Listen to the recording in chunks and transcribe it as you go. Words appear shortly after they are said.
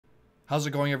How's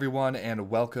it going, everyone, and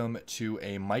welcome to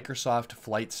a Microsoft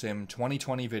Flight Sim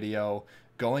 2020 video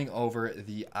going over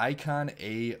the Icon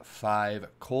A5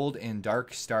 cold and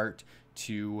dark start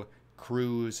to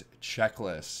cruise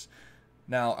checklists.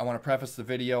 Now, I want to preface the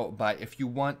video by, if you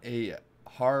want a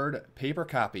hard paper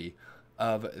copy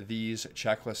of these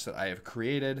checklists that I have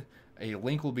created, a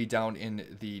link will be down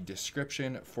in the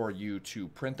description for you to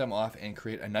print them off and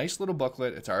create a nice little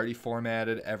booklet. It's already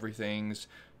formatted, everything's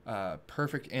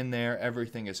perfect in there.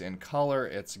 Everything is in color.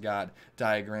 It's got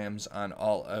diagrams on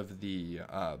all of the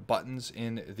buttons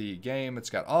in the game. It's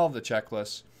got all of the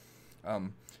checklists,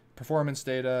 performance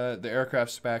data, the aircraft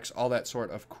specs, all that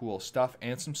sort of cool stuff,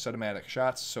 and some cinematic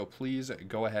shots. So please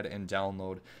go ahead and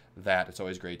download that. It's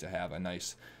always great to have a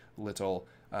nice little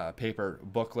paper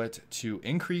booklet to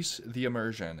increase the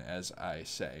immersion, as I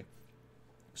say.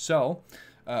 So,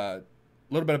 a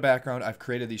little bit of background. I've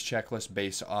created these checklists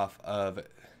based off of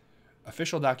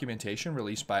official documentation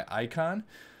released by Icon.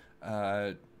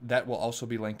 That will also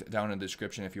be linked down in the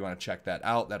description if you want to check that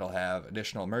out. That'll have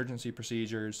additional emergency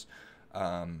procedures,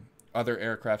 other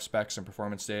aircraft specs and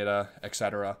performance data,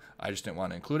 etc. I just didn't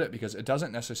want to include it because it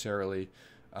doesn't necessarily,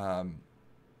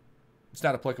 it's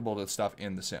not applicable to the stuff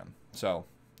in the sim. So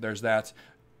there's that.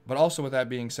 But also, with that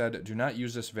being said, do not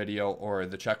use this video or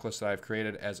the checklist that I've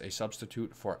created as a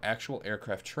substitute for actual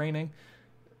aircraft training.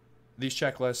 These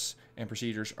checklists and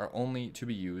procedures are only to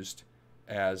be used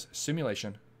as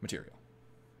simulation material.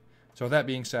 So with that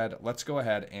being said, let's go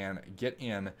ahead and get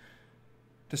in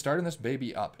to starting this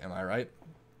baby up, am I right?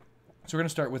 So we're going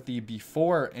to start with the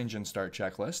before engine start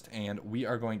checklist, and we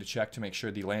are going to check to make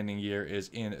sure the landing gear is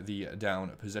in the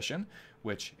down position,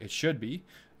 which it should be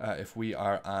if we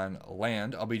are on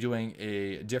land. I'll be doing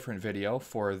a different video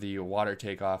for the water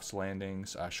takeoffs,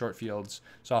 landings, short fields,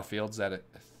 soft fields, that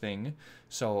thing.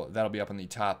 So that'll be up in the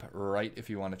top right if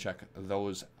you want to check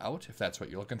those out, if that's what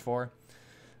you're looking for.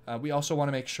 We also want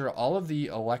to make sure all of the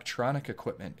electronic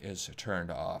equipment is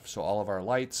turned off. So all of our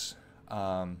lights,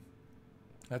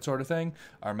 that sort of thing.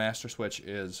 Our master switch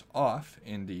is off,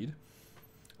 indeed.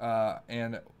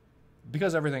 And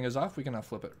because everything is off, we can now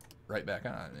flip it right back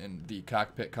on. And the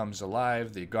cockpit comes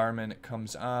alive, the Garmin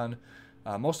comes on.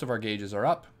 Most of our gauges are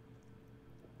up.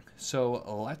 So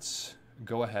let's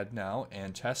go ahead now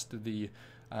and test the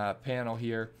panel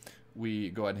here. We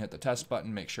go ahead and hit the test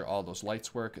button, make sure all those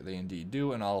lights work. They indeed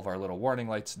do, and all of our little warning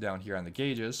lights down here on the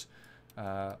gauges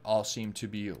all seem to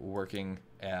be working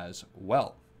as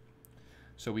well.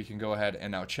 So we can go ahead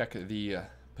and now check the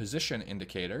position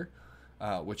indicator,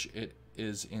 which it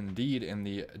is indeed in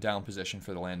the down position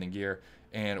for the landing gear.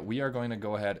 And we are going to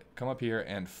go ahead, come up here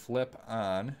and flip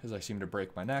on, as I seem to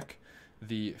break my neck,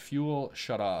 the fuel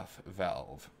shutoff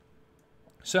valve.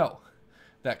 So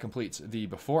that completes the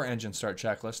before engine start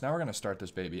checklist. Now we're going to start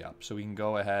this baby up. So we can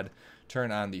go ahead,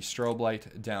 turn on the strobe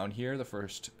light down here, the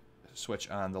first switch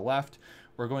on the left.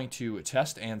 We're going to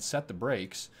test and set the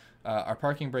brakes. Our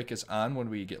parking brake is on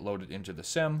when we get loaded into the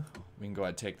sim. We can go ahead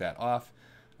and take that off.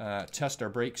 Test our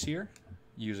brakes here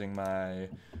using my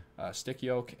stick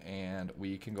yoke, and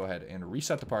we can go ahead and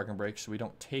reset the parking brake so we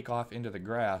don't take off into the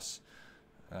grass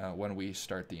when we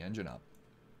start the engine up.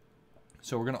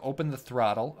 So we're going to open the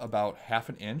throttle about half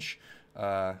an inch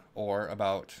or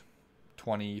about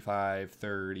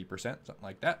 25–30%, something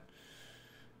like that.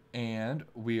 And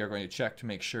we are going to check to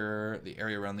make sure the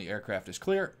area around the aircraft is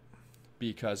clear,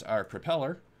 because our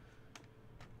propeller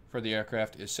for the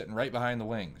aircraft is sitting right behind the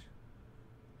wings.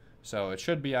 So it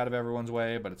should be out of everyone's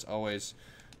way, but it's always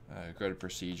a good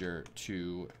procedure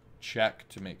to check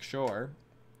to make sure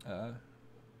no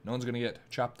one's going to get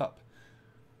chopped up.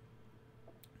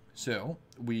 So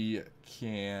we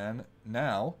can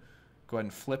now go ahead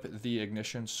and flip the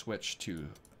ignition switch to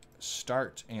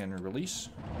start and release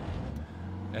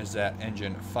as that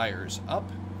engine fires up.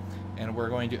 And we're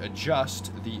going to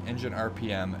adjust the engine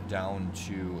RPM down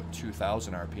to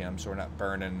 2,000 RPM so we're not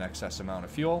burning an excess amount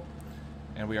of fuel.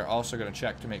 And we are also going to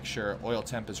check to make sure oil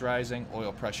temp is rising,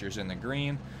 oil pressure is in the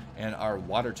green, and our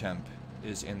water temp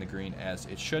is in the green as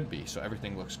it should be. So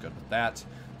everything looks good with that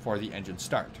for the engine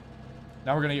start.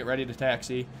 Now we're going to get ready to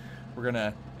taxi. We're going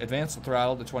to advance the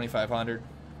throttle to 2,500,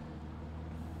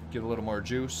 give a little more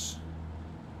juice,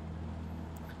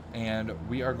 and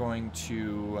we are going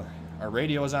to, our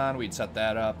radio is on, we'd set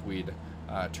that up, we'd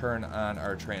turn on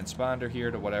our transponder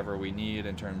here to whatever we need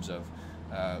in terms of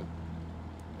an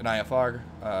IFR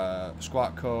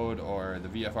squawk code or the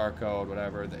VFR code,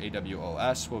 whatever. The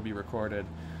AWOS will be recorded.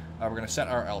 We're going to set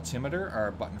our altimeter.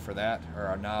 Our button for that, or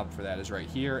our knob for that, is right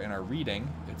here. And our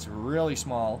reading, it's really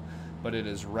small, but it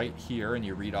is right here, and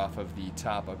you read off of the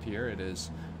top up here. It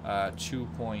is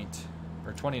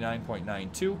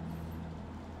 29.92.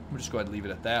 We'll just go ahead and leave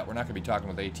it at that. We're not going to be talking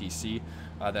with ATC.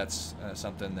 That's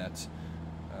something that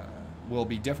will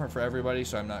be different for everybody,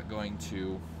 so I'm not going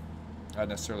to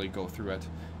necessarily go through it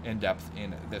in depth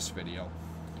in this video.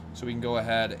 So we can go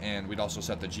ahead and we'd also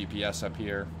set the GPS up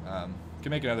here. Can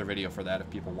make another video for that if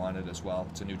people want it as well.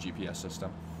 It's a new GPS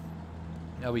system.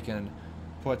 Now we can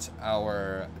put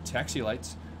our taxi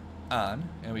lights on,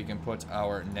 and we can put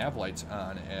our nav lights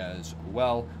on as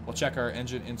well. We'll check our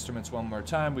engine instruments one more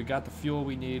time. We got the fuel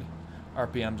we need.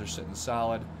 RPMs are sitting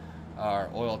solid. Our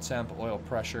oil temp, oil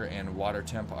pressure, and water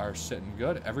temp are sitting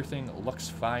good. Everything looks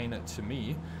fine to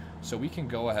me. So we can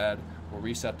go ahead, we'll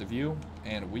reset the view,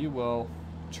 and we will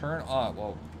turn off,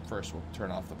 well, first we'll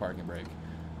turn off the parking brake,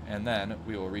 and then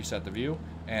we will reset the view,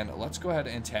 and let's go ahead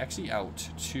and taxi out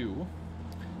to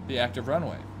the active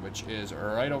runway, which is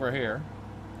right over here.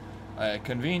 I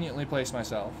conveniently placed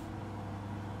myself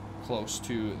close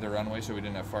to the runway so we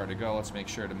didn't have far to go. Let's make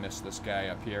sure to miss this guy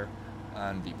up here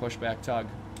on the pushback tug.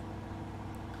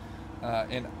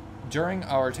 And during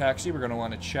our taxi, we're going to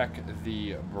want to check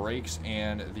the brakes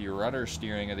and the rudder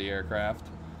steering of the aircraft.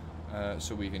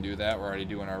 So we can do that. We're already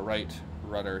doing our right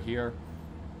rudder here.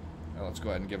 Let's go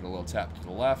ahead and give it a little tap to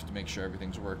the left, make sure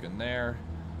everything's working there.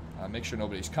 Make sure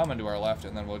nobody's coming to our left,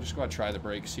 and then we'll just go ahead and try the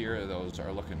brakes here. Those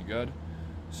are looking good.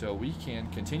 So we can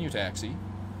continue taxi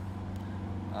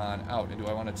on out. And do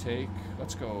I want to take,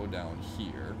 let's go down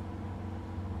here.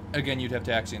 Again, you'd have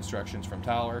taxi instructions from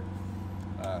tower,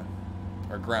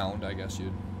 or ground, I guess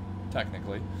you'd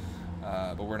technically.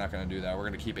 But we're not going to do that. We're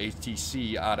going to keep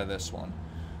ATC out of this one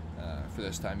for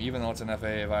this time. Even though it's an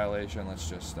FAA violation, let's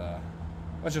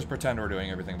just pretend we're doing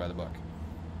everything by the book.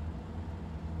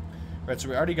 Right, so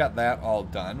we already got that all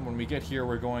done. When we get here,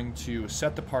 we're going to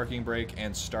set the parking brake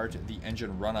and start the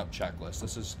engine run-up checklist.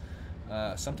 This is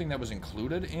something that was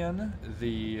included in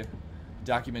the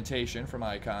documentation from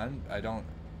Icon. I don't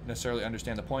necessarily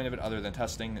understand the point of it other than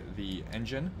testing the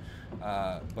engine,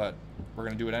 but we're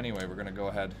going to do it anyway. We're going to go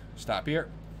ahead, stop here.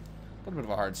 A little bit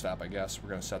of a hard stop, I guess. We're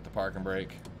going to set the parking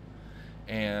brake,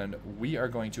 and we are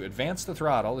going to advance the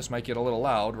throttle. This might get a little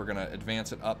loud. We're going to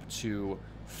advance it up to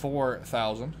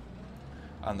 4,000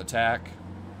 on the tack.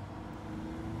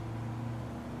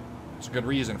 It's a good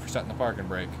reason for setting the parking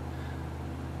brake.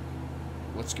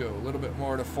 Let's go a little bit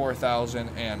more to 4,000,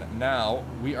 and now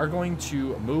we are going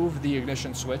to move the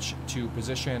ignition switch to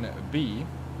position B,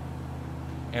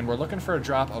 and we're looking for a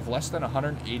drop of less than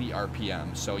 180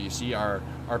 RPM. So you see our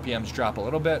RPMs drop a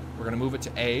little bit. We're going to move it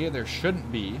to A. There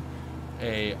shouldn't be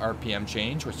a RPM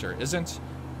change, which there isn't.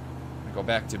 We go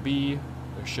back to B.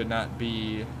 There should not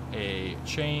be a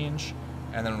change.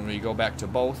 And then when we go back to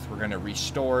both, we're going to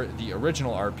restore the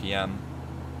original RPM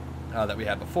that we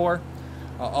had before.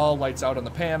 All lights out on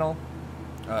the panel.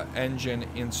 Engine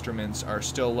instruments are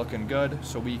still looking good,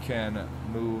 so we can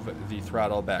move the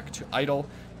throttle back to idle,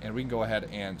 and we can go ahead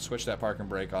and switch that parking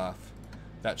brake off.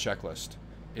 That checklist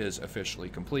is officially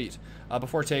complete.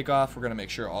 Before takeoff, we're going to make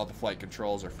sure all the flight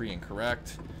controls are free and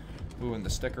correct. Moving the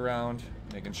stick around,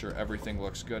 making sure everything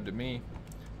looks good to me.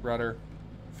 Rudder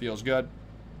feels good.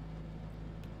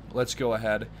 Let's go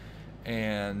ahead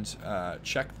and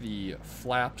check the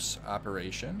flaps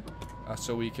operation.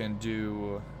 So we can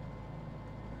do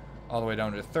all the way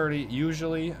down to 30.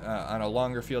 Usually on a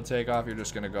longer field takeoff, you're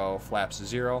just going to go flaps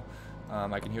 0.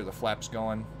 I can hear the flaps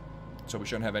going, so we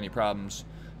shouldn't have any problems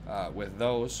with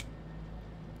those.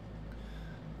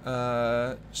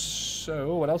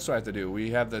 So what else do I have to do?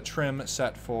 We have the trim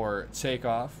set for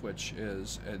takeoff, which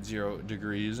is at 0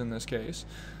 degrees in this case.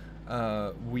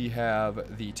 We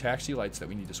have the taxi lights that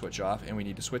we need to switch off, and we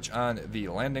need to switch on the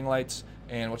landing lights,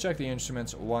 and we'll check the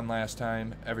instruments one last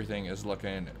time. Everything is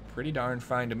looking pretty darn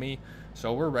fine to me,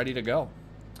 so we're ready to go.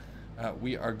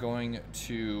 We are going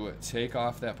to take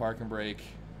off that parking brake,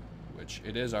 which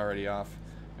it is already off,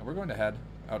 and we're going to head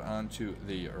out onto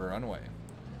the runway.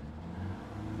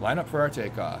 Line up for our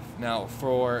takeoff. Now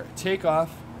for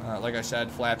takeoff, like I said,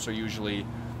 flaps are usually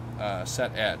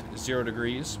set at 0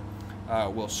 degrees.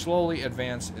 We'll slowly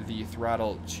advance the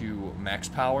throttle to max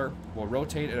power. We'll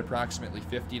rotate at approximately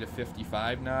 50 to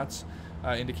 55 knots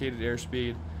indicated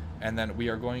airspeed, and then we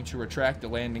are going to retract the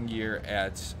landing gear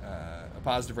at a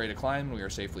positive rate of climb when we are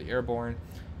safely airborne,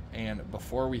 and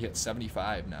before we hit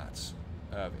 75 knots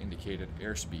of indicated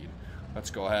airspeed.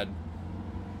 Let's go ahead,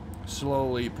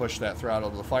 slowly push that throttle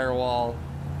to the firewall,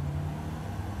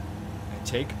 and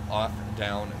take off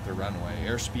down the runway.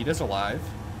 Airspeed is alive.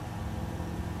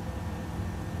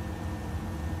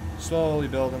 Slowly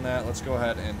building that. Let's go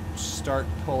ahead and start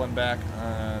pulling back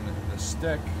on the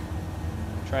stick.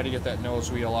 Try to get that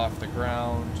nose wheel off the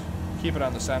ground. Keep it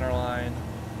on the center line.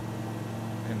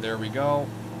 And there we go.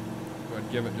 Go ahead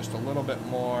and give it just a little bit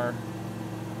more.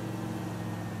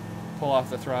 Pull off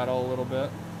the throttle a little bit.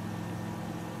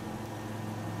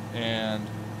 And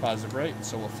positive rate.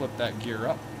 So we'll flip that gear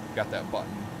up. Got that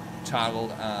button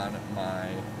toggled on my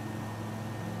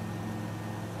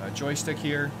joystick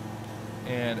here.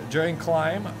 And during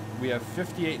climb, we have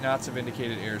 58 knots of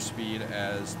indicated airspeed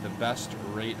as the best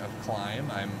rate of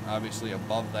climb. I'm obviously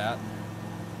above that.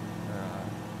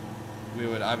 We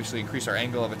would obviously increase our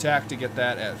angle of attack to get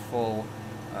that at full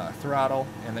throttle,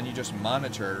 and then you just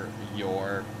monitor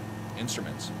your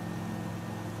instruments.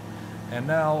 And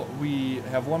now we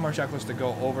have one more checklist to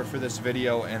go over for this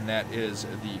video, and that is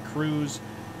the cruise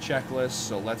checklist.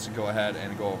 So let's go ahead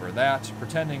and go over that,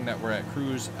 pretending that we're at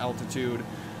cruise altitude.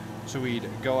 So we'd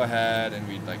go ahead and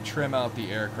we'd like trim out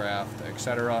the aircraft,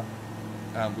 etc.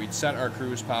 We'd set our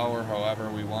cruise power however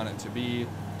we want it to be,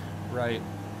 right?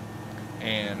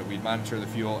 And we'd monitor the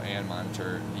fuel and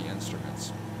monitor the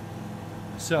instruments.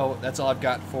 So that's all I've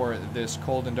got for this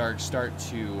cold and dark start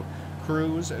to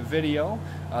cruise video.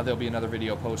 There'll be another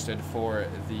video posted for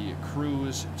the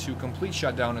cruise to complete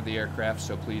shutdown of the aircraft,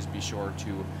 so please be sure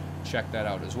to check that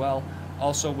out as well.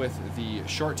 Also, with the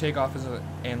short takeoffs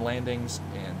and landings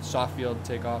and soft field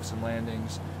takeoffs and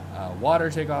landings, water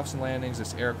takeoffs and landings,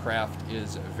 this aircraft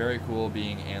is very cool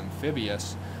being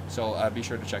amphibious, so be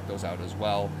sure to check those out as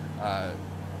well.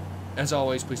 As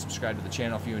always, please subscribe to the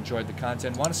channel if you enjoyed the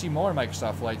content. Want to see more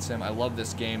Microsoft Flight Sim? I love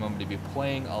this game. I'm going to be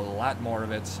playing a lot more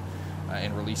of it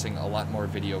and releasing a lot more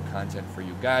video content for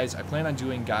you guys. I plan on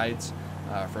doing guides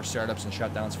for startups and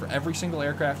shutdowns for every single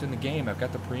aircraft in the game. I've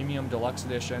got the Premium Deluxe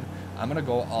Edition. I'm going to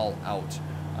go all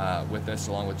out with this,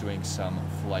 along with doing some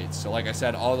flights. So like I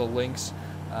said, all the links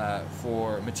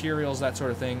for materials, that sort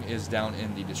of thing, is down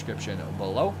in the description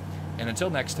below. And until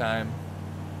next time,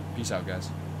 peace out, guys.